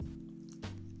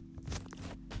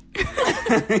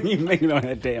You making all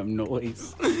that damn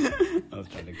noise. I was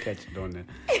trying to catch it on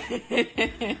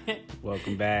that.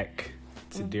 Welcome back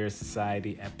to Dear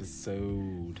Society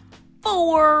episode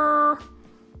 4.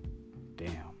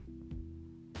 Damn.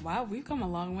 Wow, we've come a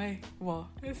long way. Well,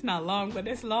 it's not long, but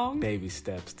it's long. Baby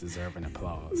steps deserving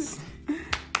applause.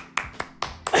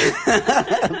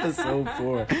 Episode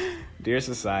 4. Dear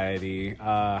Society.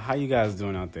 How you guys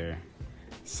doing out there?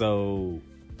 So,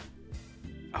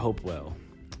 I hope well.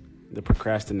 The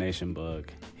procrastination bug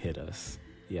hit us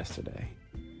yesterday.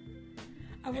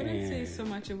 I wouldn't say so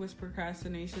much it was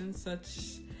procrastination,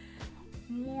 such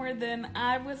more than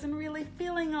I wasn't really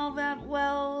feeling all that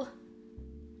well.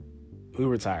 We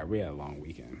were tired. We had a long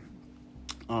weekend.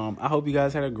 I hope you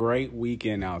guys had a great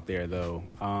weekend out there, though.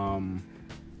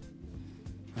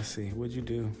 Let's see. What'd you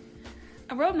do?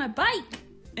 I rode my bike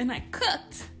and I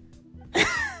cooked.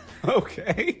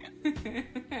 Okay.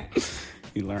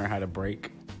 You learn how to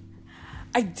brake?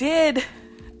 I did.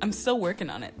 I'm still working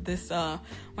on it. This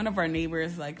one of our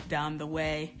neighbors, like down the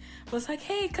way, was like,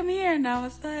 "Hey, come here," and I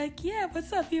was like, "Yeah,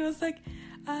 what's up?" He was like,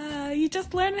 "You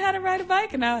just learned how to ride a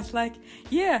bike," and I was like,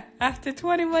 "Yeah, after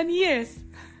 21 years."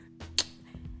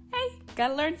 Hey,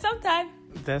 gotta learn sometime.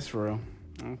 That's real.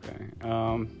 Okay.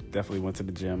 Definitely went to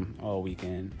the gym all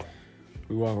weekend.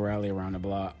 We walked rally around the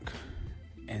block,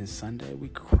 and Sunday we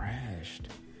crashed.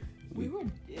 We were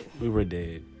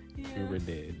dead. Yeah. We were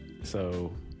dead.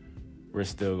 So we're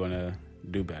still gonna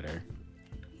do better.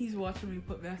 He's watching me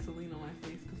put Vaseline on my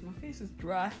face because my face is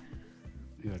dry.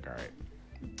 You look all right.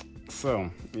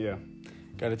 So yeah,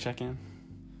 gotta check in.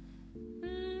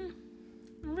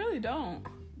 I really don't.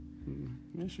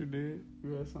 Yes, you did.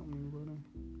 You had something you wrote in.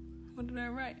 What did I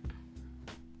write?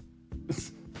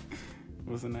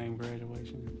 What's the name?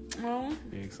 Graduation. Well,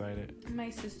 You excited? my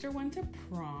sister went to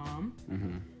prom.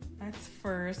 Mm-hmm. That's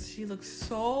first. She looks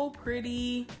so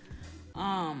pretty.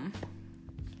 And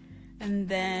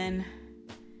then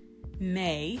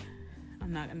May,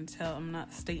 I'm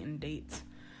not stating dates.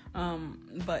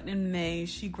 But in May,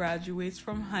 she graduates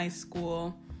from high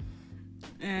school.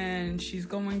 And she's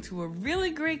going to a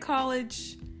really great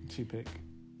college. She pick.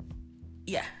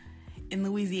 Yeah, in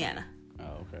Louisiana.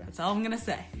 Oh, okay. That's all I'm gonna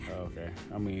say. Oh, okay.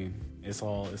 I mean, it's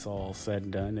all said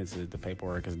and done. The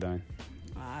paperwork is done.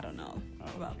 I don't know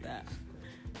about okay. that.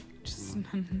 Just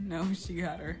know she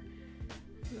got her.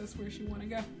 That's where she want to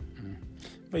go. Mm-hmm.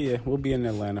 But yeah, we'll be in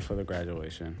Atlanta for the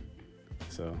graduation.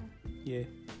 So, yeah.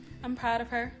 I'm proud of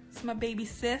her. It's my baby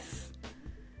sis.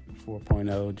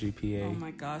 4.0 GPA. Oh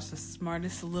my gosh, the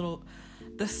smartest little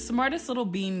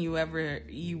bean you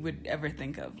would ever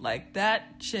think of. Like,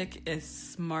 that chick is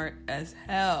smart as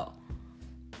hell.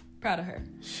 Proud of her.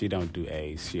 She don't do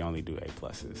A's. She only do A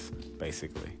pluses,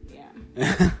 basically. Yeah.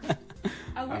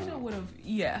 I wish I would have.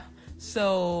 Yeah.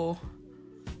 So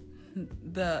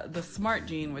the smart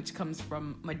gene, which comes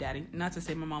from my daddy. Not to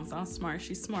say my mom's not smart.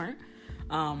 She's smart.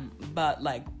 But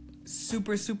like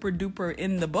super super duper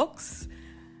in the books.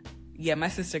 Yeah, my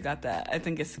sister got that. I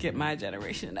think it skipped my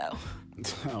generation though.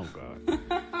 Oh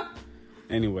God.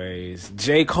 Anyways,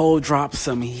 J. Cole dropped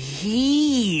some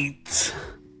heat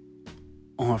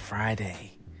on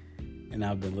Friday, and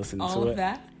I've been listening All to of it.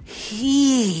 that.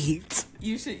 Heat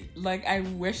You should, like, I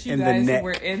wish you In the guys neck.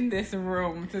 were in this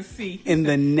room to see. in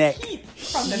the neck. Heat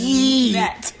from the Heat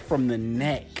neck. from the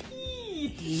neck.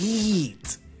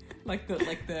 Heat. Like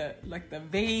the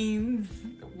veins,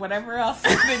 whatever else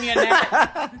is in your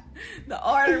neck. The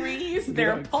arteries,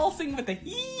 they're Yeah. pulsing with the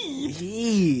heat.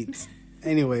 Heat.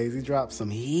 Anyways, he dropped some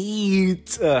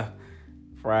heat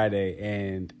Friday,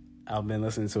 and I've been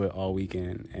listening to it all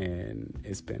weekend, and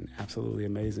it's been absolutely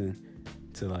amazing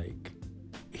to like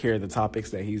hear the topics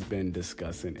that he's been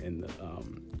discussing in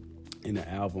the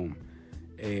album.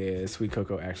 And Sweet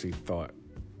Coco actually thought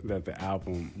that the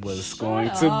album was going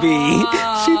to be.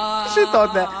 She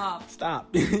thought that.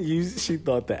 Stop. She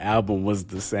thought the album was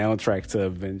the soundtrack to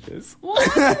Avengers. What?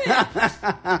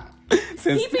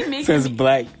 Since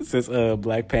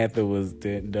Black Panther was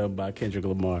done by Kendrick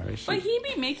Lamar. But he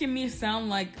be making me sound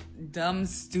like dumb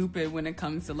stupid when it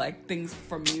comes to like things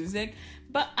for music.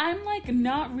 But I'm like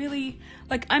not really,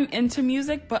 like, I'm into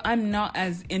music, but I'm not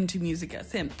as into music as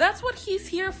him. That's what he's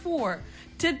here for.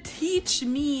 To teach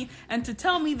me and to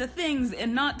tell me the things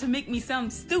and not to make me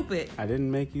sound stupid. I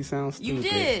didn't make you sound stupid. You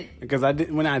did. Because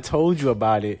when I told you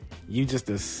about it, you just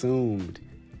assumed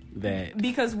that.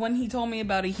 Because when he told me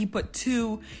about it, he put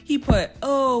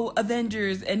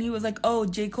Avengers, and he was like, oh,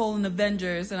 J. Cole and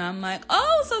Avengers. And I'm like,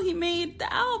 oh, so he made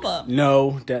the album.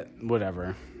 No,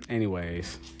 whatever.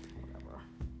 Anyways.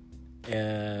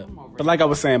 But like I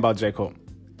was saying about J. Cole,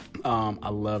 I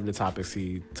love the topics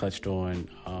he touched on.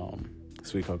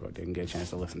 Sweet Coco didn't get a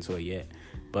chance to listen to it yet,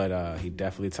 but he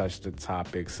definitely touched the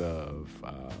topics of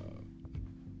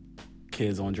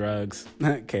kids on drugs,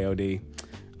 KOD,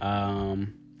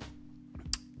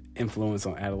 influence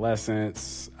on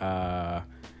adolescents,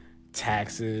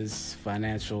 taxes,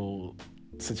 financial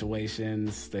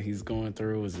situations that he's going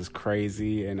through is just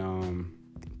crazy, and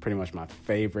pretty much my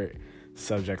favorite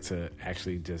subject to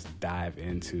actually just dive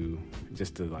into,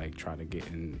 just to like try to get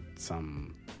in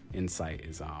some insight,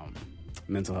 is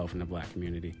mental health in the Black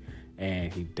community.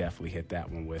 And he definitely hit that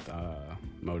one with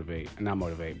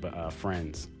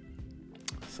Friends.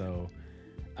 So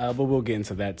but we'll get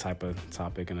into that type of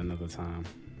topic in another time.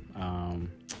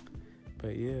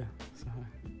 But yeah, so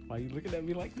why are you looking at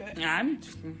me like that?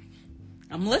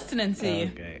 I'm listening to you.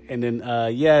 Okay. And then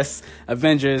yes,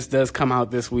 Avengers does come out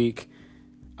this week.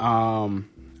 I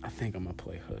think I'm gonna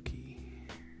play hooky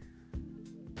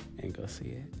and go see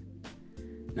it.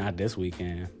 Not this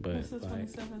weekend, but This is like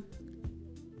 27th.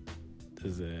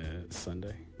 is it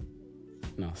Sunday?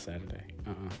 No, Saturday.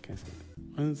 Can't say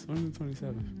that. When's the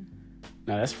 27th? Mm-hmm.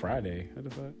 No, that's Friday. What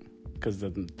the fuck? Because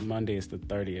the Monday is the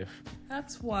 30th.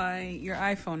 That's why your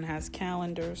iPhone has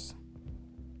calendars.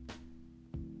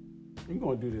 I'm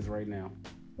gonna do this right now.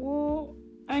 Well,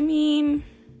 I mean,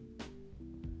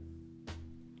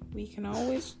 we can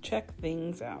always check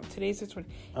things out. Today's the 20th.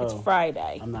 It's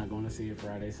Friday. I'm not going to see it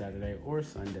Friday, Saturday, or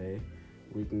Sunday.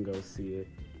 We can go see it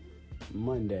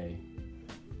Monday.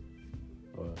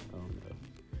 Or,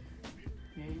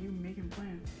 Yeah, you making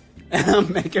plans.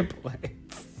 I'm making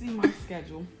plans. See my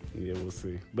schedule. Yeah, we'll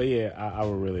see. But yeah, I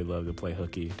would really love to play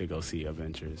hooky to go see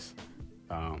Avengers.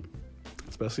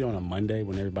 Especially on a Monday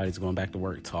when everybody's going back to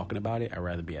work talking about it. I'd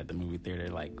rather be at the movie theater,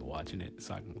 like, watching it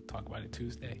so I can talk about it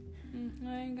Tuesday.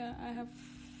 I have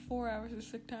 4 hours of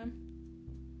sick time.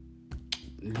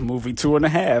 The movie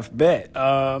 2.5, bet.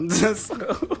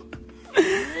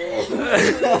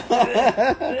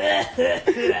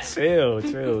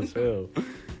 Chill.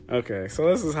 Okay, so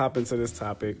let's just hop into this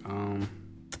topic.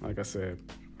 Like I said,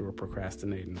 we were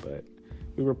procrastinating, but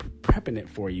we were prepping it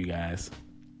for you guys.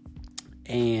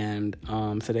 And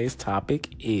today's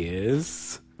topic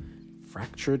is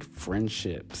fractured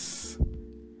friendships.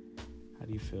 How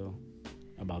do you feel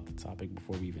about the topic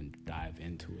before we even dive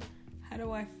into it? How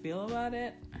do I feel about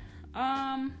it?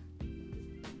 I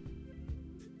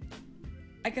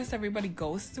guess everybody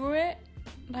goes through it,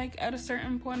 like, at a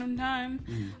certain point in time.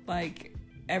 Mm-hmm. Like,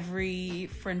 every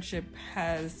friendship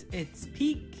has its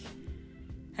peak,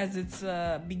 has its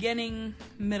beginning,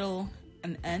 middle,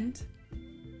 and end.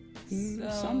 So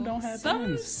Some don't have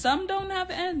ends. Some don't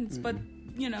have ends, but,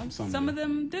 you know, some of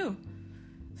them do.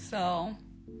 So,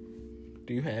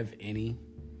 do you have any,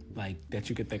 like, that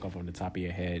you could think of on the top of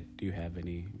your head? Do you have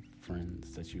any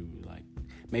friends that you, like,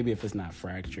 maybe if it's not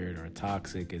fractured or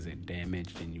toxic, is it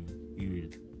damaged and you're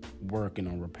working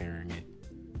on repairing it?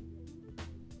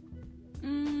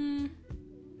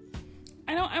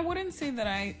 I wouldn't say that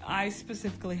I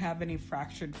specifically have any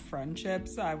fractured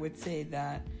friendships. I would say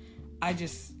that I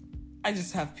just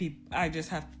have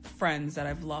friends that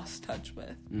I've lost touch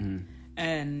with. Mm-hmm.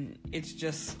 And it's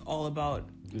just all about,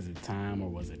 is it time or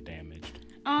was it damaged?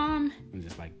 And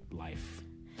just like life.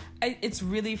 It's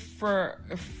really for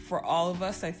all of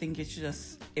us. I think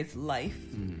it's life.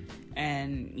 Mm-hmm.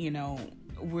 And, you know,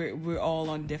 we're all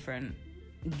on different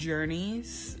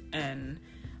journeys. And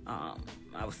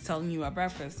I was telling you at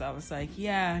breakfast, I was like,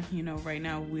 yeah, you know, right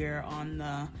now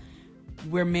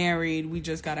we're married, we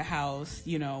just got a house,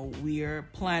 you know, we're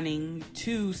planning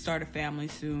to start a family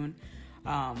soon.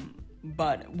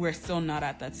 But we're still not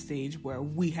at that stage where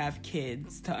we have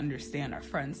kids to understand our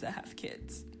friends that have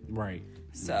kids. Right.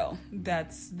 So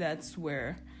that's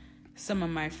where some of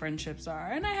my friendships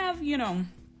are. And I have, you know,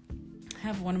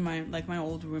 one of my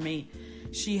old roommate.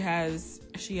 She has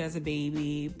a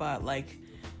baby, but like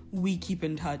we keep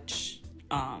in touch,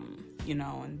 you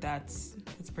know, and that's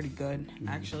pretty good,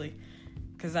 actually.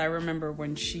 Because I remember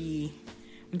when she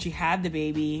had the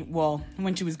baby, well,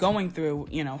 when she was going through,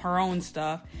 you know, her own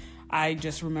stuff, I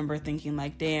just remember thinking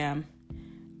like, damn,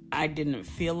 I didn't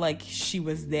feel like she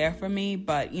was there for me.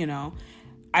 But, you know,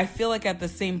 I feel like at the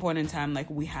same point in time, like,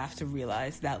 we have to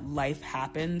realize that life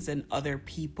happens and other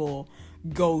people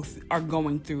are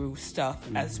going through stuff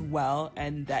as well,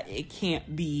 and that it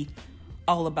can't be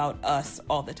all about us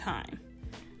all the time.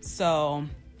 So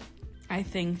I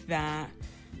think that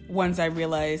once I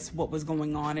realized what was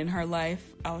going on in her life,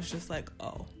 I was just like,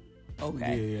 oh,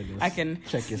 okay. Yeah, I can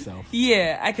check yourself.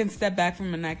 Yeah, I can step back from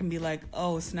it and I can be like,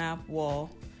 oh, snap, well,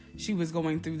 she was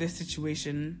going through this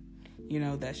situation, you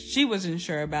know, that she wasn't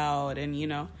sure about. And, you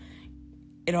know,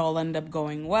 it all ended up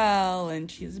going well, and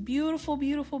she has a beautiful,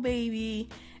 beautiful baby.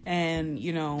 And,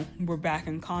 you know, we're back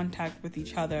in contact with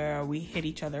each other. We hit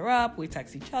each other up. We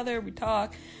text each other. We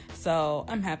talk. So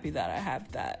I'm happy that I have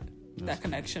that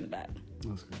connection back.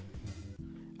 That's good.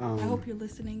 I hope you're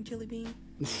listening, Chili Bean.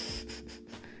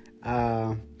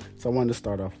 So I wanted to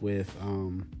start off with,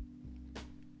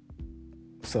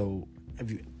 so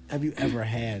have you ever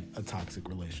had a toxic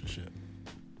relationship?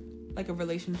 Like a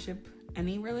relationship,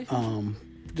 any relationship?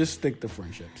 Just stick to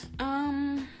friendships.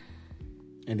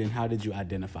 And then how did you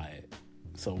identify it?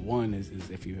 So one is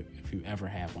if you ever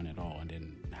had one at all, and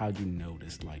then how'd you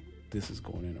notice like this is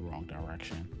going in the wrong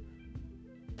direction?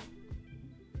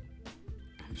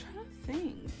 I'm trying to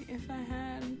think if I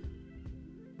had.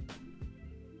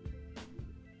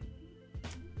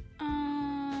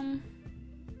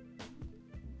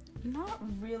 Not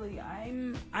really.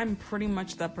 I'm pretty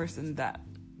much that person that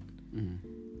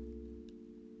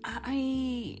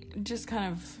I just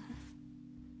kind of.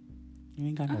 You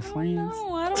ain't got no friends?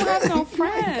 No, I don't have no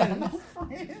friends.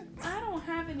 I don't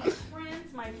have any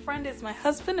friends. My friend is my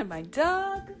husband and my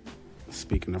dog.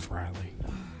 Speaking of Riley,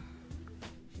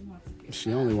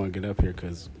 she only want to get up here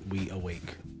because we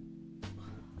awake.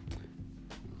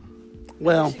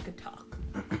 Well, she could talk.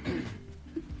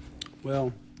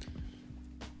 Well,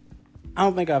 I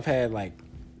don't think I've had like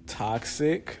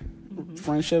toxic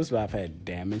friendships, but I've had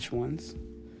damaged ones.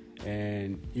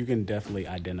 And you can definitely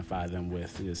identify them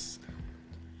with this.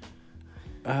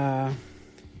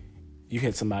 You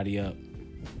hit somebody up,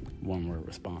 one word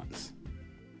response.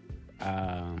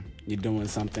 You're doing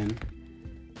something,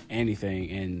 anything,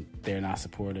 and they're not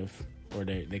supportive, or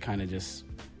they kind of just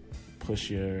push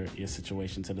your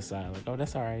situation to the side, like, oh,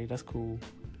 that's all right, that's cool.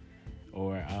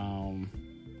 Or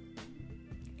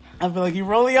I feel like you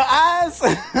roll your eyes.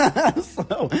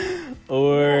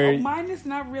 Mine is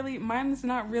not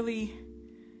really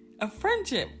a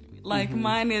friendship. Like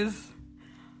mine is,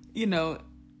 you know,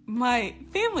 my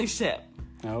family ship.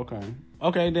 Oh,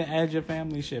 okay, then add your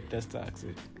family ship. That's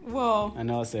toxic. Well, I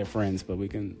know I said friends, but we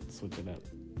can switch it up.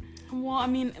 Well, I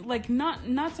mean, like not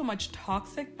so much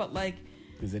toxic, but like,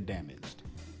 is it damaged?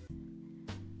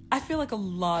 I feel like a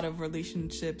lot of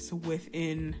relationships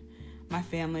within my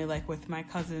family, like with my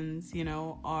cousins, you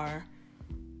know, are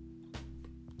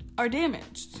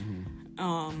damaged.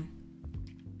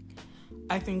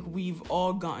 I think we've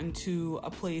all gotten to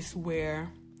a place where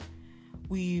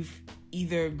we've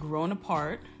either grown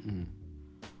apart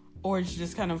or it's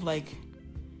just kind of like,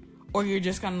 or you're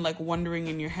just kind of like wondering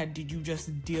in your head, did you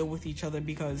just deal with each other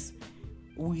because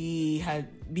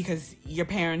your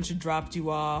parents dropped you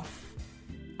off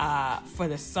for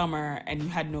the summer and you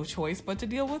had no choice but to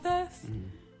deal with us?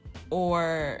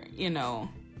 Or, you know,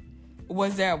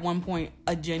 was there at one point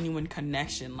a genuine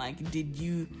connection? Like, did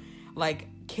you like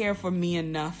care for me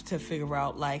enough to figure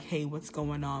out like, hey, what's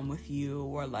going on with you,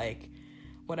 or like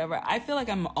whatever? I feel like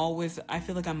I'm always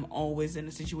in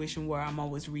a situation where I'm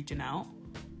always reaching out,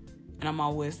 and I'm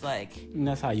always like, and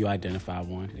that's how you identify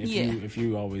one. If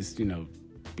you always, you know,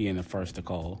 being the first to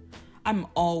call.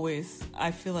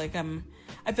 I feel like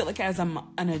as I'm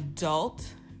an adult,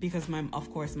 because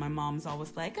of course my mom's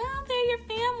always like, oh, they're your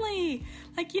family,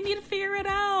 like you need to figure it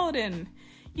out and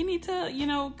you need to, you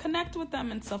know, connect with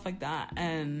them and stuff like that.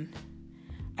 And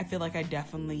I feel like I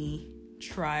definitely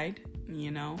tried,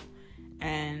 you know,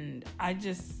 and I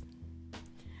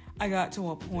got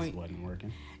to a point. It wasn't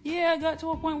working. Yeah, I got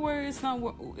to a point where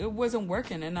it wasn't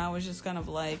working, and I was just kind of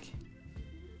like,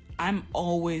 I'm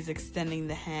always extending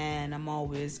the hand. I'm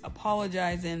always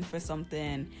apologizing for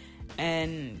something,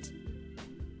 and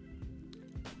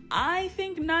I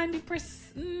think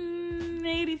 90%,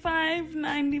 85,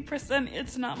 90%,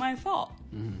 it's not my fault.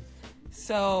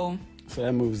 So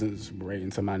that moves right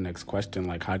into my next question.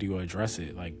 Like, how do you address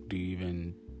it? Like, do you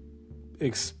even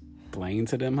explain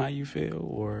to them how you feel,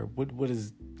 or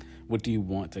what do you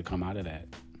want to come out of that?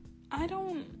 I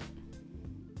don't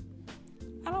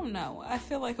know. I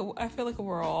feel like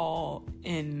we're all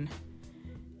in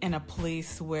a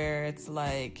place where it's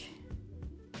like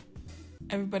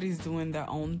everybody's doing their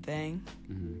own thing,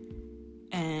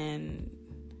 and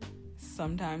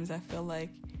sometimes I feel like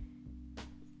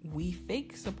we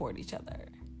fake support each other.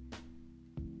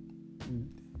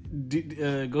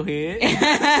 Go ahead.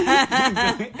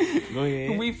 Go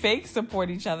ahead. We fake support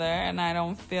each other, and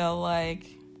I feel like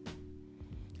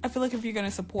if you're gonna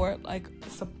support.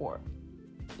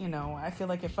 You know, I feel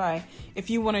like if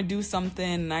you want to do something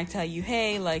and I tell you,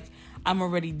 hey, like, I'm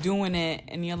already doing it,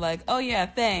 and you're like, oh yeah,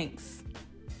 thanks.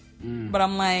 But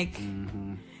I'm like,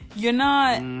 you're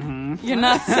not Mm-hmm. you're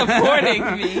not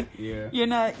supporting me. Yeah.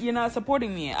 You're not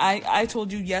supporting me. I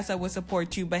told you, yes, I would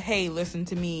support you, but hey, listen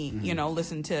to me,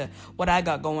 listen to what I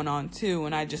got going on too.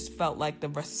 And I just felt like the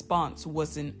response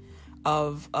wasn't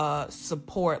of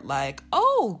support, like,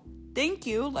 oh, thank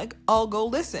you, like, I'll go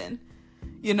listen.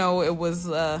 It was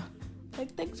like,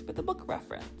 thanks for the book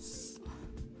reference.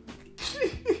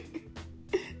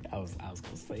 I was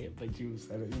gonna say it, but you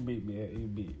said it. You beat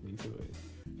me to it.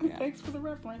 Yeah. Thanks for the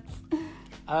reference.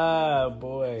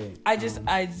 Boy. I just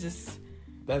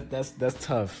That's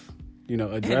tough.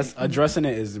 Addressing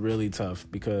it is really tough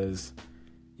because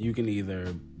you can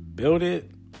either build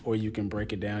it or you can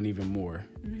break it down even more.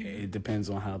 Mm-hmm. It depends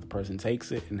on how the person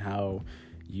takes it and how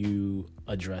you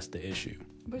address the issue.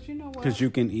 But you know what? Because you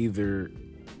can either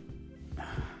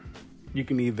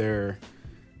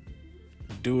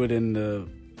do it in the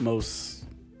most,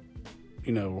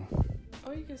 or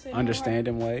you can say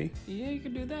understanding way. Yeah, you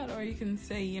can do that. Or you can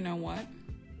say, you know what?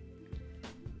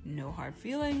 No hard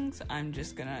feelings.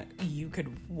 You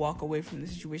could walk away from the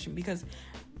situation because,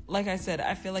 like I said,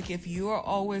 I feel like if you are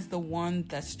always the one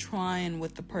that's trying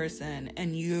with the person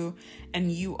and you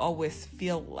always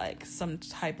feel like some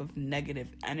type of negative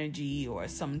energy or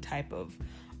some type of,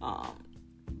 I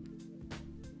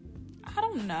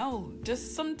don't know,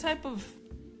 just some type of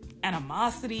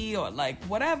animosity or like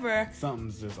whatever.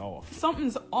 Something's just off.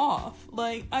 Something's off.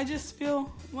 Like, I just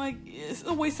feel like it's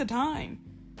a waste of time.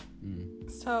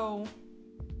 So,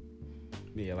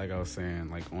 yeah, like I was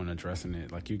saying, like on addressing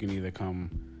it, like you can either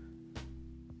come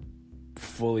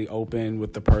fully open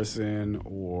with the person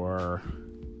or,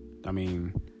 I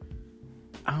don't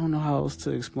know how else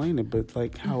to explain it, but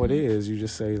like how it is, you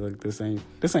just say like, this ain't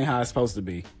how it's supposed to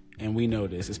be. And we know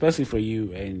this, especially for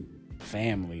you and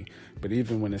family. But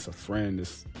even when it's a friend,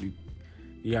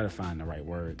 you got to find the right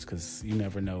words because you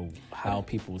never know how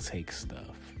people take stuff.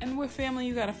 And with family,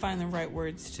 you got to find the right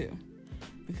words too.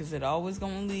 Because it always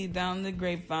going to lead down the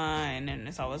grapevine and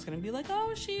it's always going to be like,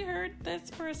 oh, she heard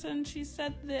this person, she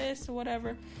said this or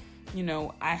whatever.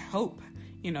 I hope,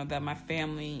 that my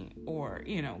family or,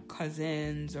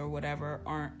 cousins or whatever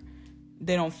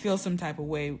they don't feel some type of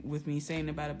way with me saying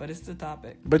about it, but it's the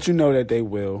topic. But you know that they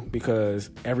will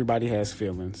because everybody has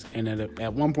feelings. And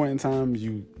at one point in time,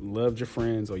 you loved your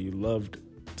friends or you loved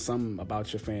something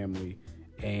about your family.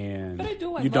 And but I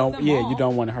do. You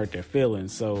don't want to hurt their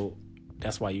feelings. So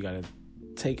that's why you got to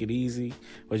take it easy.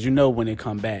 But when it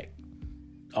come back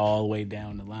all the way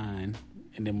down the line.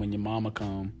 And then when your mama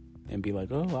come and be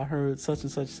like, oh, I heard such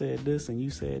and such said this and you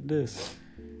said this.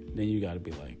 Then you got to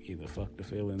be like, either fuck the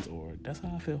feelings or that's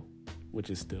how I feel, which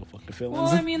is still fuck the feelings. Well,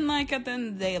 like at the end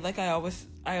of the day, like I always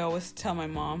tell my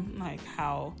mom like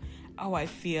how I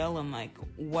feel and like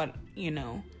what,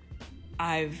 I'm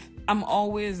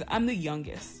the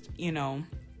youngest,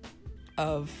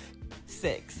 of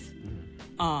 6,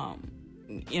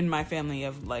 in my family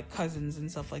of like cousins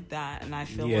and stuff like that. And I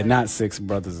feel like, not 6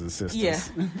 brothers and sisters. Yeah.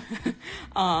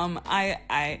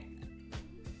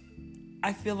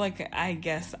 I feel like, I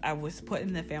guess I was put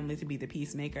in the family to be the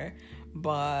peacemaker,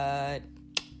 but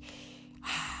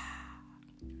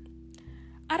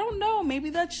I don't know.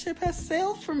 Maybe that ship has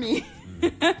sailed for me.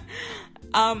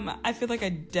 I feel like I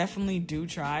definitely do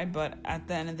try, but at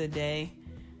the end of the day,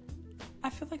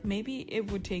 I feel like maybe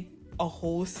it would take a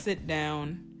whole sit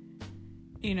down,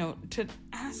 to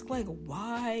ask like,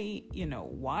 why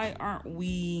aren't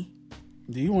we...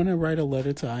 Do you want to write a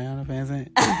letter to Ayanna Van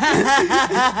Zandt?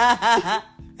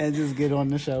 And just get on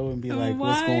the show and be like,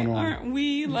 what's going on? Why aren't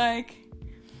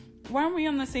we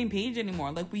on the same page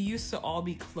anymore? Like, we used to all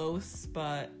be close,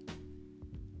 but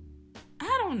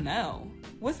I don't know.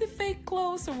 Was it fake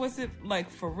close or was it like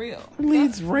for real?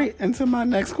 Leads right into my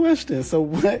next question. So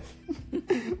what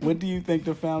do you think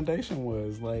the foundation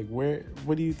was? Like,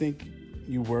 what do you think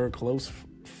you were close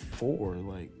for?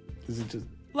 Like, is it just...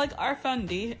 Like, our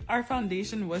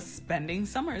foundation was spending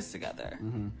summers together.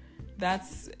 Mm-hmm.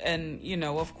 And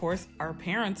of course, our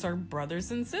parents are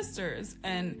brothers and sisters.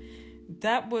 And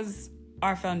that was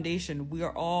our foundation. We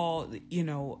are all,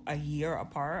 about a year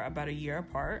apart.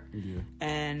 Yeah.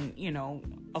 And,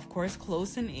 of course,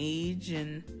 close in age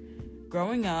and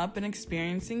growing up and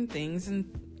experiencing things. And,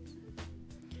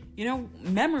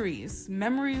 memories.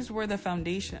 Memories were the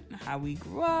foundation. How we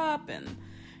grew up and...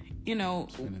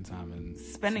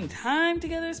 spending time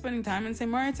together, spending time in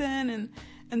St. Martin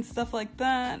and stuff like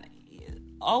that.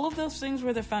 All of those things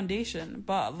were the foundation.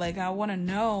 But like, I want to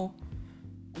know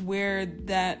where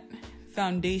that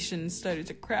foundation started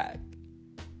to crack.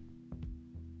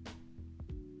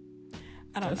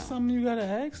 I don't know. That's something you gotta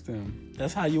ask them.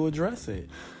 That's how you address it.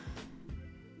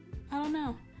 I don't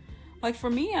know. Like for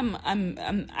me,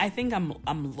 I think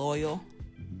I'm loyal.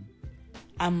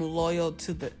 I'm loyal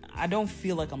to the. I don't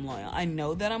feel like I'm loyal. I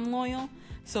know that I'm loyal.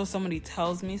 So if somebody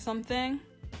tells me something,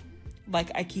 like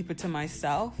I keep it to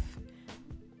myself,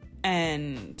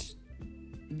 and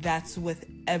that's with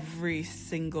every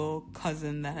single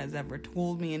cousin that has ever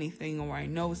told me anything or I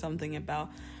know something about.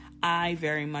 I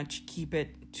very much keep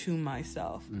it to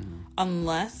myself,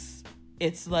 unless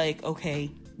it's like, okay,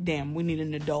 damn, we need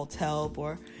an adult's help,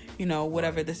 or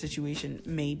whatever the situation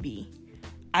may be.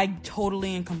 I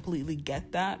totally and completely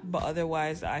get that, but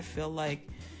otherwise I feel like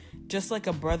just like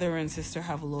a brother and sister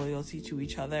have loyalty to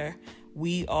each other,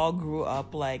 we all grew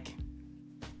up like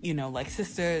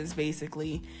sisters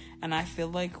basically, and I feel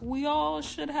like we all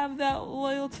should have that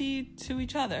loyalty to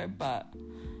each other. But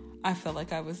I felt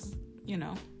like I was,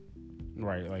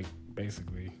 right, like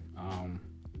basically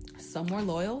some were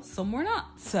loyal, some were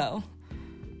not, so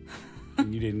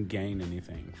you didn't gain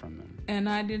anything from them. And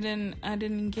I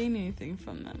didn't gain anything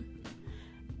from them.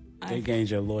 They gained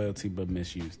your loyalty but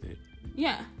misused it.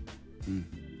 Yeah.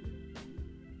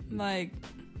 Like,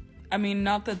 I mean,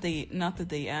 not that they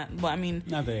asked, but I mean,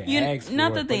 not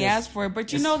that they asked for it, but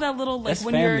that little, like,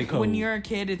 when you're a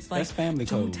kid, it's like, that's family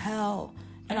don't code. tell.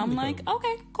 And I'm Family like, code.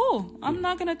 okay, cool. I'm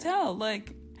not gonna tell.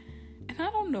 Like, and I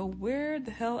don't know where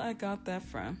the hell I got that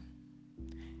from.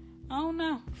 I don't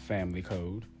know. Family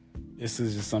code. This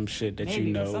is just some shit that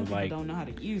Maybe, some like people don't know how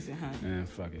to use it, huh?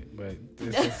 Fuck it. But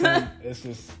it's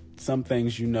just some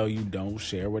things you don't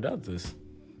share with others.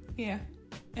 Yeah.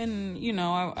 And,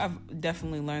 I've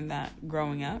definitely learned that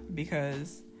growing up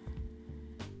because,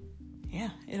 yeah,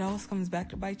 it always comes back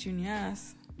to bite you in the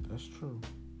ass. That's true.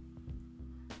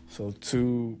 So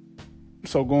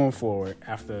going forward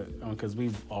after, because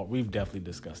we've definitely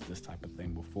discussed this type of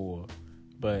thing before,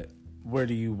 but where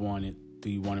do you want it? Do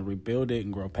you want to rebuild it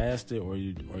and grow past it, or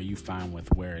are you fine with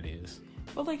where it is?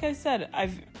 Well, like I said,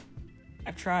 I've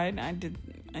tried. I did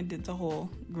the whole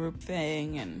group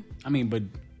thing, and I mean, but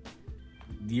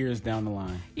years down the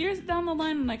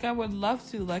line, like I would love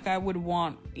to. Like I would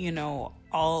want,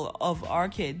 all of our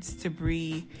kids to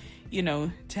be,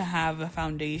 to have a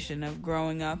foundation of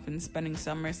growing up and spending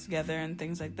summers together and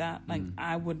things like that. Like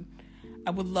I would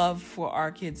love for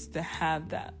our kids to have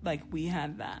that, like we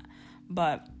had that,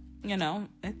 but.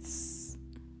 It's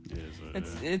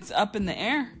up in the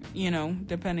air,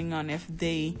 depending on if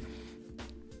they,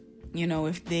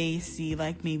 if they see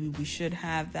like maybe we should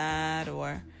have that,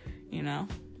 or, who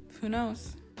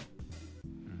knows?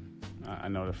 I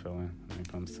know the feeling when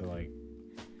it comes to like.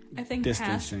 I think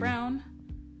distancing.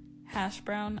 Hash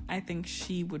Brown, I think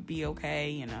she would be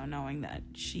okay, knowing that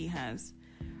she has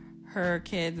her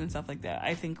kids and stuff like that.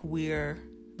 I think we're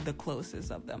the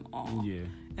closest of them all. Yeah.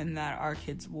 And that our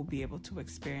kids will be able to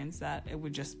experience that. It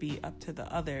would just be up to the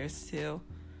others to,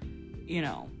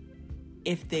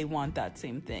 if they want that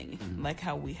same thing, like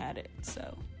how we had it.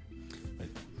 So, but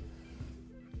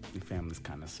your family's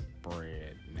kind of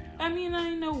spread now. I mean,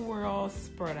 I know we're all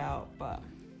spread out, but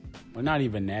well, not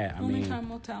even that. Only time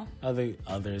will tell.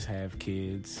 Others have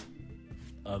kids.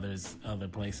 Other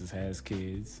places has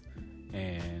kids,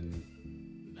 and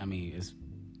I mean it's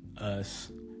us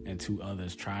and two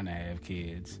others trying to have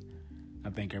kids. I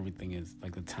think everything is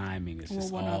like the timing is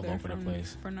just all over the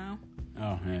place for now.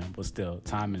 Oh yeah, but still,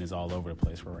 timing is all over the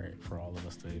place for all of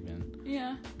us to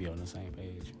even be on the same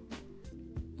page.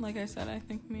 Like I said, I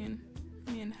think me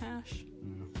and Hash.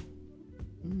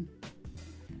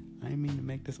 I didn't mean to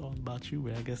make this all about you,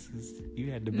 but I guess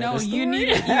you had the better No, story. you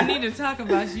need to talk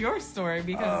about your story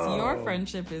because your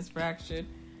friendship is fractured.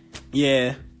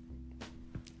 Yeah.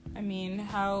 I mean,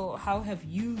 how have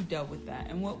you dealt with that,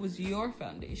 and what was your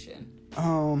foundation?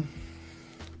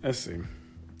 Let's see.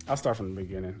 I'll start from the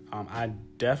beginning. I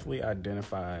definitely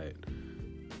identified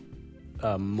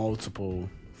multiple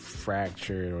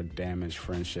fractured or damaged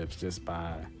friendships just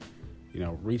by,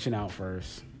 reaching out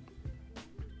first.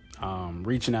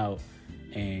 Reaching out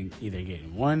and either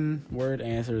getting one word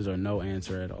answers or no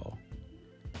answer at all.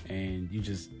 And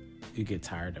you get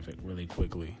tired of it really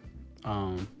quickly.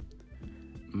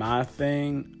 My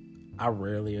thing, I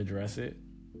rarely address it.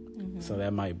 Mm-hmm. So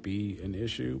that might be an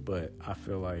issue, but I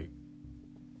feel like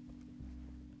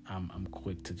I'm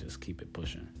quick to just keep it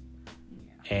pushing.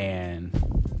 Yeah. And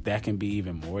that can be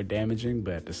even more damaging,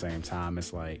 but at the same time,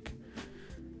 it's like,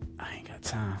 I ain't got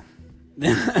time.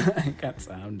 I ain't got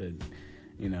time to,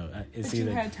 it's but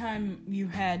either... you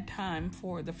had time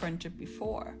for the friendship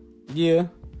before. Yeah.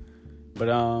 But,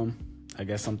 I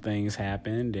guess some things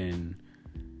happened and,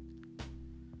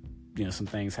 some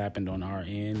things happened on our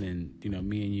end and,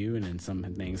 me and you, and then some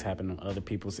things happened on other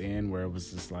people's end where it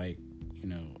was just like,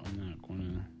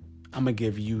 I'm gonna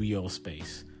give you your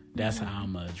space. That's how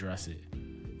I'm gonna address it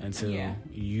until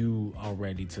you are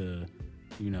ready to,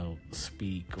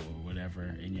 speak or whatever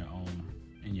in your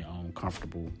own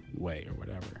comfortable way or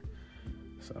whatever.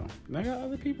 So I got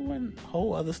other people in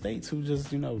whole other states who just,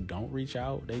 don't reach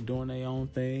out. They doing their own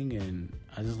thing, and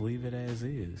I just leave it as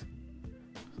is.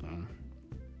 So,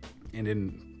 and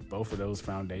then both of those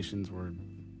foundations were,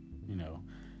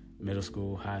 middle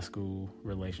school, high school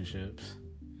relationships,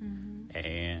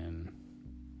 and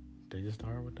they just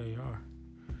are what they are.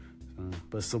 So,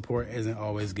 but support isn't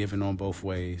always given on both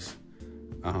ways.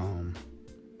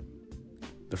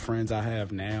 The friends I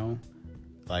have now,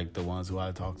 like the ones who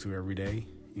I talk to every day,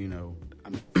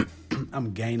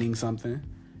 I'm gaining something,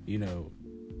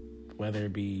 whether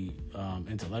it be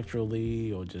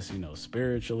intellectually or just,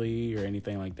 spiritually or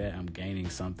anything like that. I'm gaining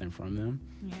something from them.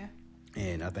 Yeah.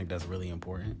 And I think that's really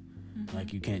important.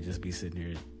 Like, you can't just be sitting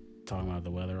here talking about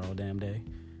the weather all damn day.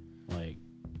 Like,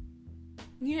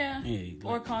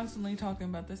 or constantly talking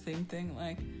about the same thing,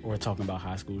 or talking about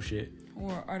high school shit.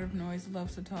 Or Art of Noise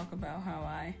loves to talk about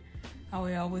how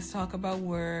we always talk about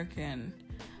work, and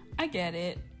I get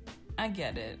it.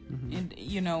 And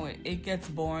it gets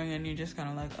boring, and you're just kind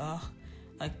of like, ugh,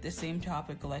 like the same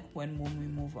topic. Like, when will we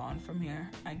move on from here?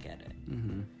 I get it.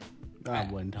 I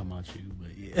wasn't talking about you,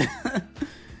 but yeah.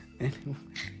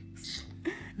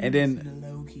 And then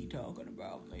low key talking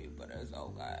about me, but it's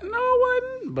okay. No,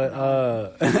 I wasn't.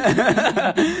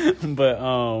 But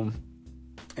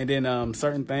and then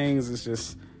certain things, it's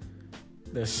just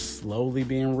they're slowly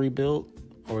being rebuilt,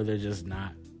 or they're just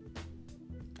not.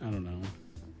 I don't know.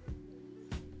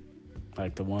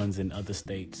 Like the ones in other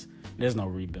states, there's no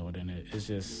rebuilding it. It's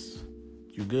just,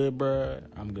 you good, bruh?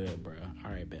 I'm good, bruh.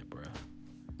 All right, bet, bruh.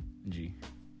 G.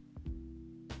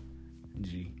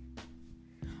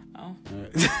 Oh.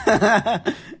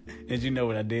 Did you know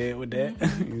what I did with that?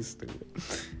 You stupid.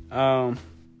 But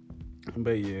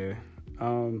yeah,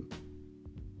 a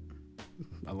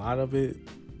lot of it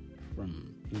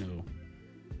from,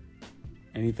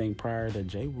 anything prior to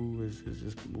J-Woo is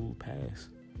just moved past.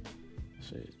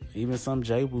 Shit. Even some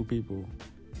J-Woo people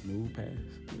move past.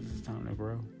 It's time to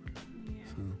grow. Yeah.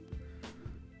 So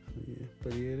yeah.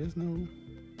 But yeah, there's no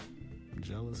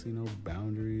jealousy, no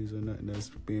boundaries, or nothing that's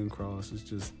being crossed. It's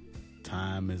just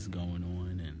time is going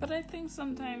on. But I think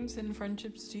sometimes in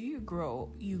friendships too, you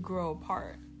grow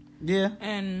apart. Yeah.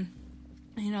 And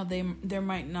there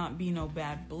might not be no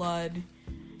bad blood,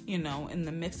 in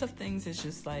the mix of things. It's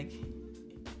just like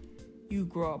you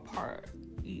grow apart.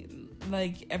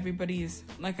 Like, everybody's,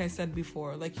 like I said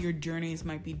before, like, your journeys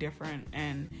might be different,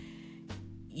 and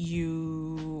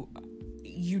you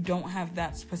don't have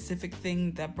that specific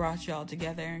thing that brought y'all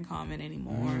together in common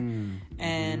anymore.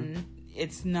 And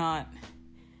it's not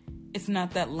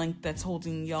that link that's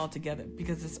holding y'all together,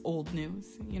 because it's old news.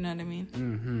 You know what I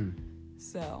mean?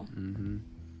 So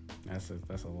that's a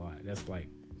lot. That's like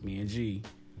me and G.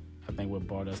 I think what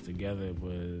brought us together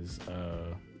was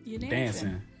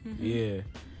dancing. Yeah.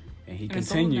 And he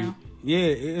continued. Yeah,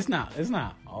 it's not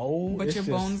old. But it's your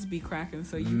just, bones be cracking,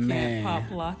 so you can't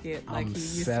pop lock it like you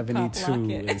used to pop 72 lock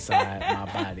it. inside my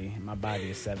body. My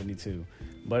body is 72.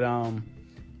 But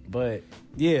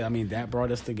yeah, I mean, that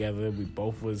brought us together. We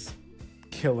both was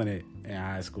killing it in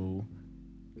high school,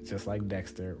 just like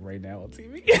Dexter right now on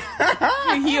TV.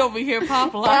 He over here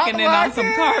pop locking it on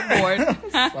some cardboard.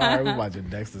 Sorry, we're watching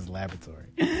Dexter's Laboratory.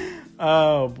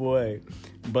 Oh boy,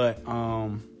 but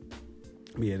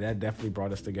yeah, that definitely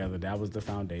brought us together. That was the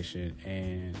foundation.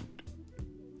 And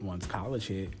once college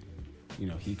hit,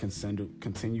 he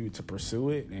continued to pursue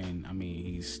it. And I mean,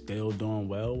 he's still doing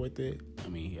well with it. I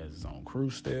mean, he has his own crew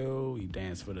still. He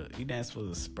danced for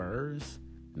the Spurs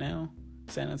now,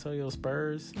 San Antonio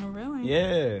Spurs. Oh, really?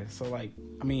 Yeah. So like,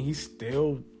 I mean, he's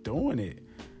still doing it.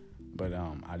 But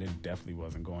I definitely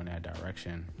wasn't going that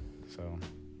direction. So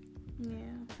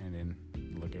yeah. And then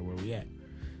look at where we at.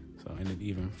 So, and then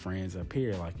even friends up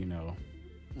here, like,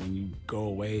 when you go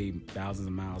away thousands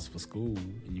of miles for school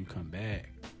and you come back,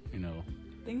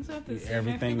 things are the same.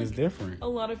 Everything is different. A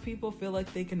lot of people feel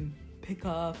like they can pick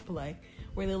up like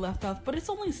where they left off, but it's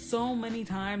only so many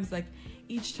times, like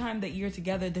each time that you're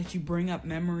together, that you bring up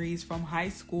memories from high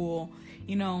school.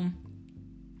 I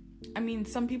mean,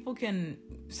 some people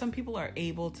are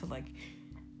able to like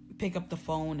pick up the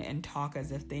phone and talk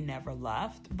as if they never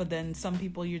left, but then some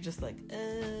people, you're just like,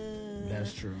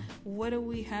 that's true. What do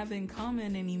we have in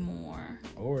common anymore?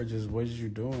 Or just what you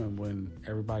doing when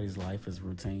everybody's life is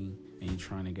routine and you're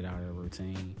trying to get out of the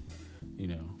routine,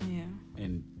 Yeah.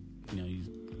 And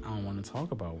I don't want to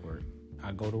talk about work.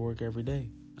 I go to work every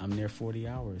day. I'm there 40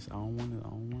 hours. I don't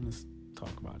want to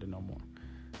talk about it no more.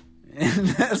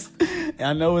 And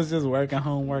I know it's just working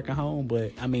home,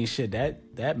 but I mean, shit,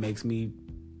 that makes me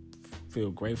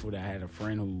feel grateful that I had a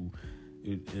friend who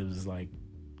it was like,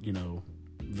 you know,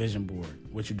 vision board.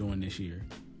 What you doing this year?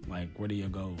 Like, what are your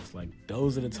goals? Like,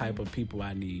 those are the type of people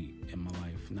I need in my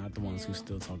life, not the ones who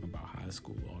still talking about high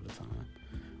school all the time,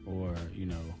 or you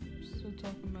know, still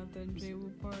talking about that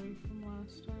J-Wood party from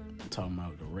last time. Talking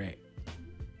about the wreck.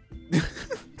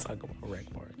 Talk about wreck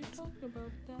parties. We talked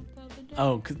about that the other day.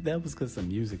 Oh, because some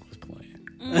music was playing.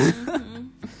 Mm-hmm.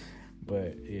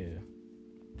 But yeah,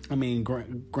 I mean,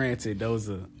 granted, those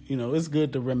are, you know, it's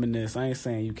good to reminisce. I ain't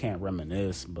saying you can't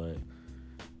reminisce, but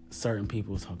certain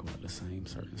people talk about the same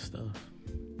certain stuff.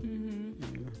 Mm-hmm.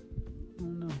 Yeah. I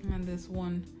don't know. And this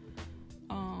one,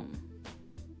 I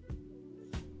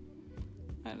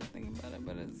had to think about it,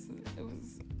 but it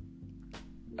was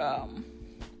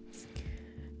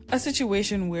a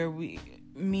situation where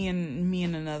me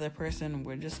and another person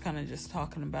were just kind of just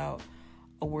talking about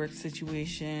a work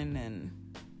situation, and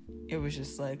it was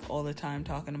just like all the time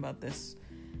talking about this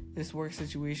work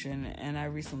situation. And I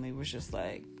recently was just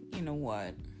like, you know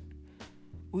what,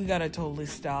 we gotta totally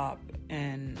stop,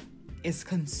 and it's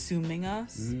consuming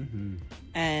us. Mm-hmm.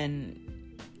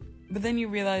 But then you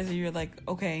realize that you're like,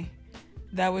 okay,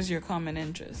 that was your common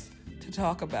interest, to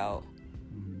talk about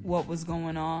what was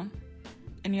going on.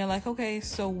 And you're like, okay,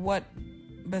 so what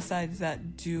besides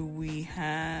that do we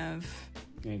have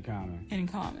in common?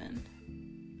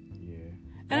 Yeah.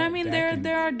 That, and I mean,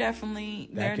 there are definitely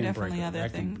other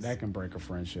things that can break a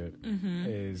friendship. Mm-hmm.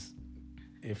 Is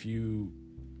if you,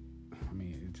 I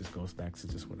mean, it just goes back to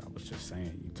just what I was just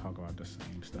saying. You talk about the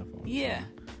same stuff all the time.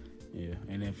 Yeah.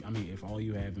 And if all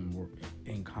you have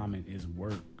in common is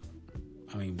work,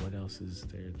 I mean, what else is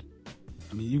there?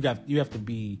 I mean, you have to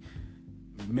be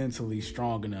mentally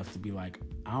strong enough to be like,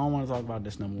 I don't want to talk about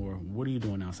this no more. What are you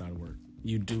doing outside of work?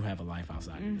 You do have a life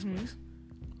outside of this place.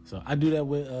 So I do that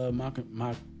with my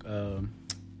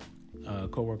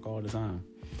coworker all the time.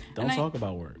 Don't talk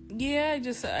about work. Yeah,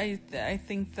 I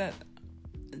think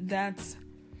that's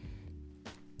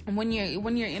when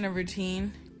you're in a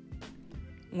routine,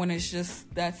 when it's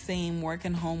just that same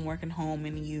working home,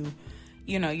 and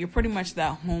you know, you're pretty much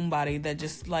that homebody that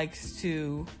just likes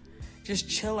to just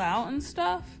chill out and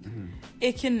stuff. Mm-hmm.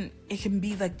 It can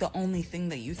be like the only thing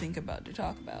that you think about to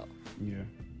talk about. Yeah.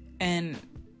 And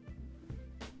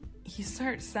you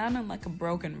start sounding like a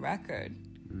broken record.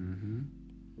 Mm-hmm.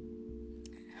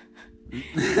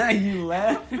 You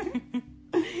laugh.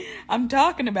 I'm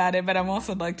talking about it, but I'm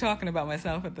also like talking about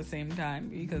myself at the same time,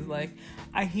 because like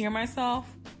I hear myself,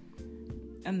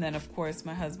 and then of course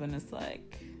my husband is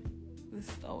like, this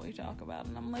is all we talk about.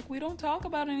 And I'm like, we don't talk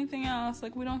about anything else.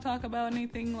 Like, we don't talk about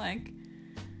anything like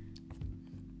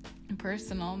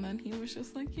personal. And then he was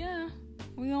just like, yeah,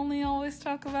 we only always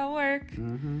talk about work.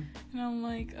 Mm-hmm. And I'm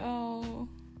like, oh,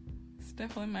 it's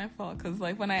definitely my fault. Because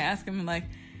like when I ask him, like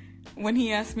when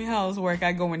he asks me how's work,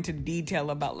 I go into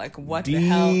detail about like what the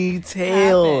hell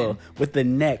happened. With the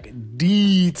neck.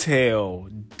 Detail.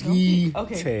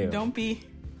 Don't be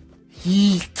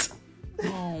heat.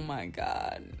 Oh my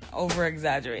God. Over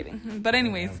exaggerating. But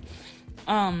anyways,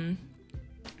 and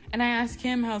I asked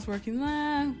him how's working.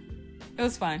 It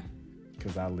was fine.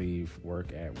 Because I leave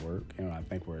work at work. You know, I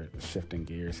think we're shifting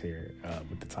gears here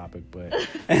with the topic, but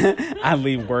I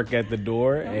leave work at the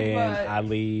door, and I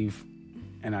leave,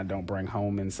 and I don't bring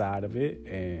home inside of it,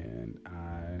 and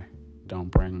I don't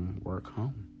bring work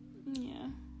home. Yeah.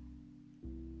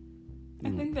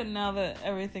 I think that now that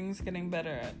everything's getting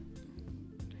better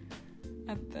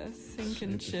at the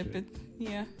sinking ship,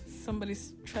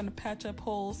 somebody's trying to patch up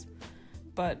holes.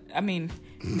 But I mean,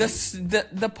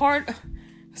 the part,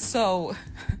 so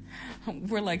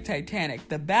we're like Titanic.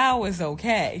 The bow is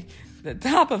okay, the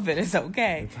top of it is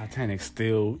okay. The Titanic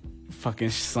still fucking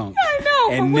sunk. I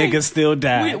know, and niggas still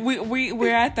died.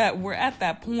 We're at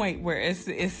that point where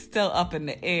it's still up in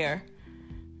the air.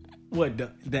 What,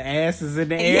 the ass is in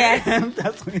the air? Yes.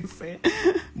 That's what he's saying.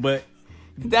 But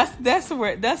that's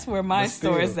where my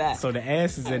store is at. So the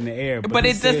ass is in the air, but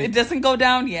it doesn't go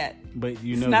down yet. But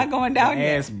you know, it's not going down the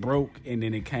yet. ass broke, and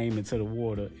then it came into the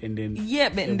water, and then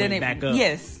but then it back up.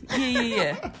 Yes,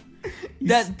 yeah.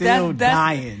 That's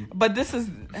dying. But this is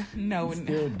no.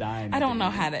 Still dying. I don't know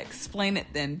how to explain it.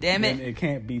 Then, damn it, it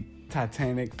can't be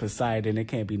Titanic, Poseidon. It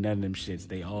can't be none of them shits.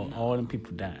 They all them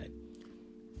people died.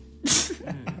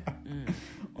 I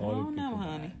don't know,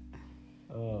 honey.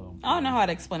 Oh, I don't know how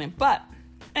to explain it, but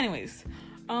anyways,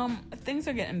 things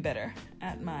are getting better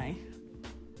at my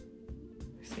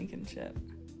sinking ship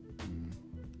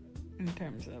in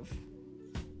terms of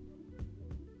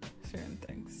certain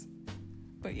things.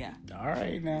 But yeah. All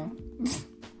right now.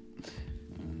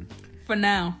 For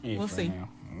now. Yeah, We'll for see. now.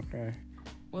 Okay.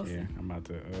 We'll see. I'm about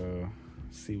to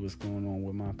see what's going on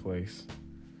with my place.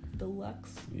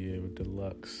 Deluxe. Yeah, with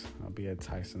Deluxe. I'll be at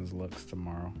Tyson's Lux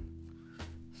tomorrow.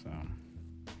 So,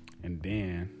 and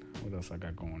then what else I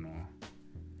got going on?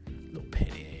 Little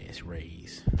petty ass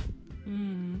raise.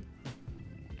 Jeez,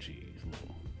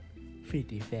 little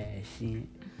 55 cent.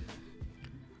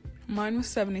 Mine was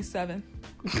 77.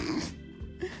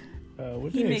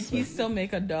 What You they still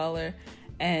make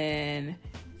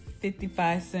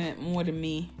 $1.55 more than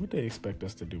me. What they expect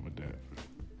us to do with that?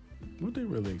 What they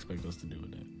really expect us to do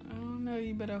with that? I don't know.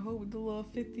 You better hope the little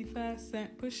 55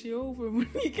 cent push you over when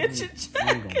you get your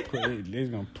check. They're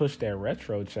gonna push that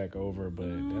retro check over, but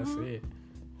that's it.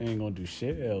 They ain't gonna do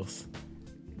shit else.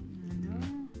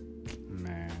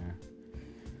 Man.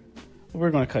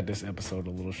 We're gonna cut this episode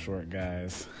a little short,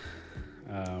 guys.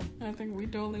 I think we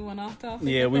totally went off topic.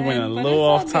 Yeah, we went a little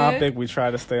off topic. We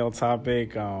tried to stay on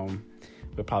topic. We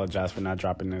apologize for not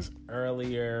dropping this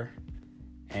earlier.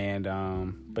 And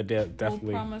but definitely,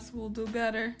 we'll promise we'll do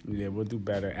better. Yeah, we'll do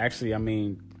better. Actually, I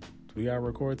mean, we gotta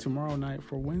record tomorrow night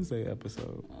for Wednesday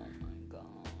episode. Oh my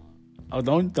god! Oh,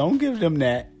 don't give them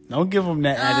that. Don't give them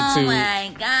that attitude. Oh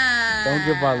my god! Don't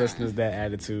give our listeners that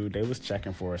attitude. They was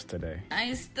checking for us today.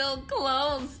 I still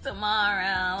close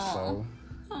tomorrow. So.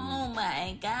 Oh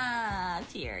my god!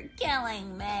 You're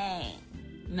killing me.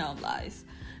 No lies.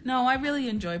 No, I really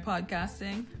enjoy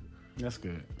podcasting. That's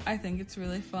good. I think it's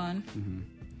really fun. Mm-hmm.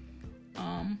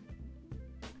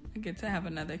 I get to have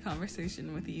another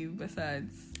conversation with you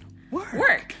besides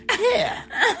work.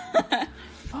 Yeah.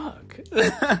 Fuck.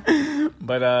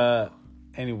 But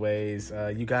anyways,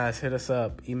 you guys hit us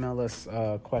up. Email us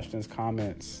questions,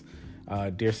 comments.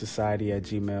 Dear Society at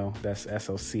Gmail. That's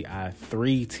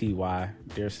SOCI3TY.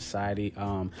 Dear Society.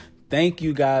 Thank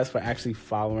you guys for actually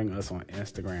following us on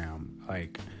Instagram.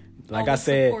 Like I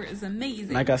said, support is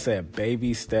amazing. Like I said,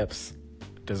 baby steps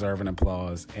deserve an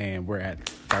applause, and we're at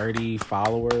 30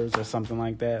 followers or something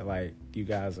like that. Like, you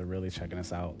guys are really checking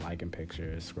us out, liking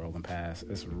pictures, scrolling past.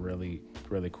 It's really,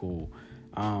 really cool.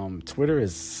 Twitter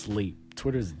is sleep.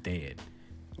 Twitter's dead.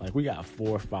 Like, we got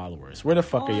 4 followers. Where the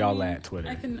fuck are y'all at, Twitter?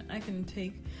 I can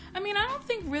take. I mean, I don't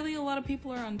think really a lot of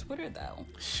people are on Twitter though.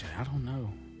 Shit, I don't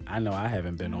know. I know I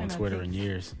haven't been on Twitter in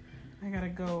years. I gotta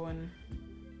go and.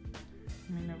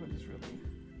 I mean, nobody's really.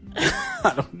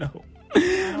 I don't know.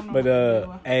 But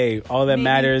hey, all that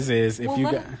matters is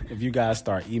if you guys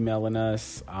start emailing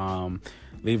us,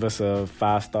 leave us a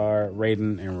 5-star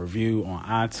rating and review on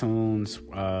iTunes.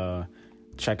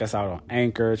 Check us out on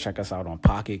Anchor. Check us out on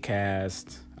Pocket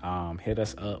Cast. Hit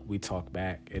us up. We talk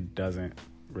back. It doesn't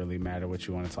really matter what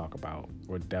you want to talk about.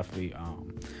 We're definitely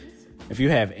if you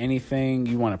have anything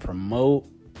you want to promote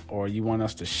or you want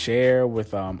us to share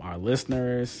with our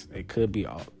listeners, it could be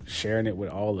sharing it with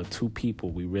all the 2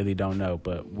 people we really don't know,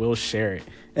 but we'll share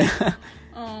it.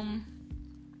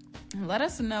 Let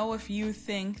us know if you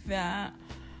think that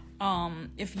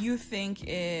if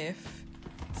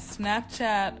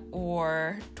Snapchat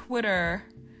or Twitter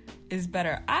is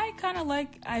better. I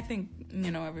think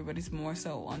everybody's more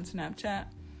so on Snapchat,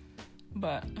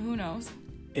 but who knows?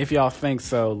 If y'all think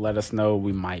so, let us know.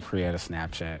 We might create a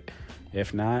Snapchat.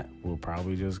 If not, we'll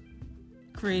probably just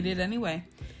create it anyway.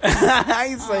 I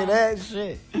ain't say that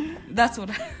shit. That's what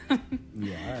yeah, all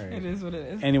right. It is what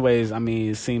it is. Anyways, I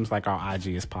mean, it seems like our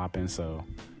IG is popping, so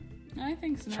I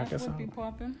think Snap would be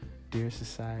popping. Dear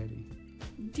Society.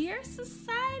 Dear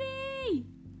Society.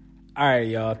 All right,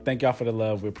 y'all. Thank y'all for the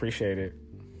love. We appreciate it.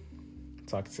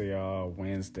 Talk to y'all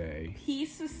Wednesday.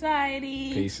 Peace,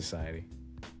 Society. Peace, Society.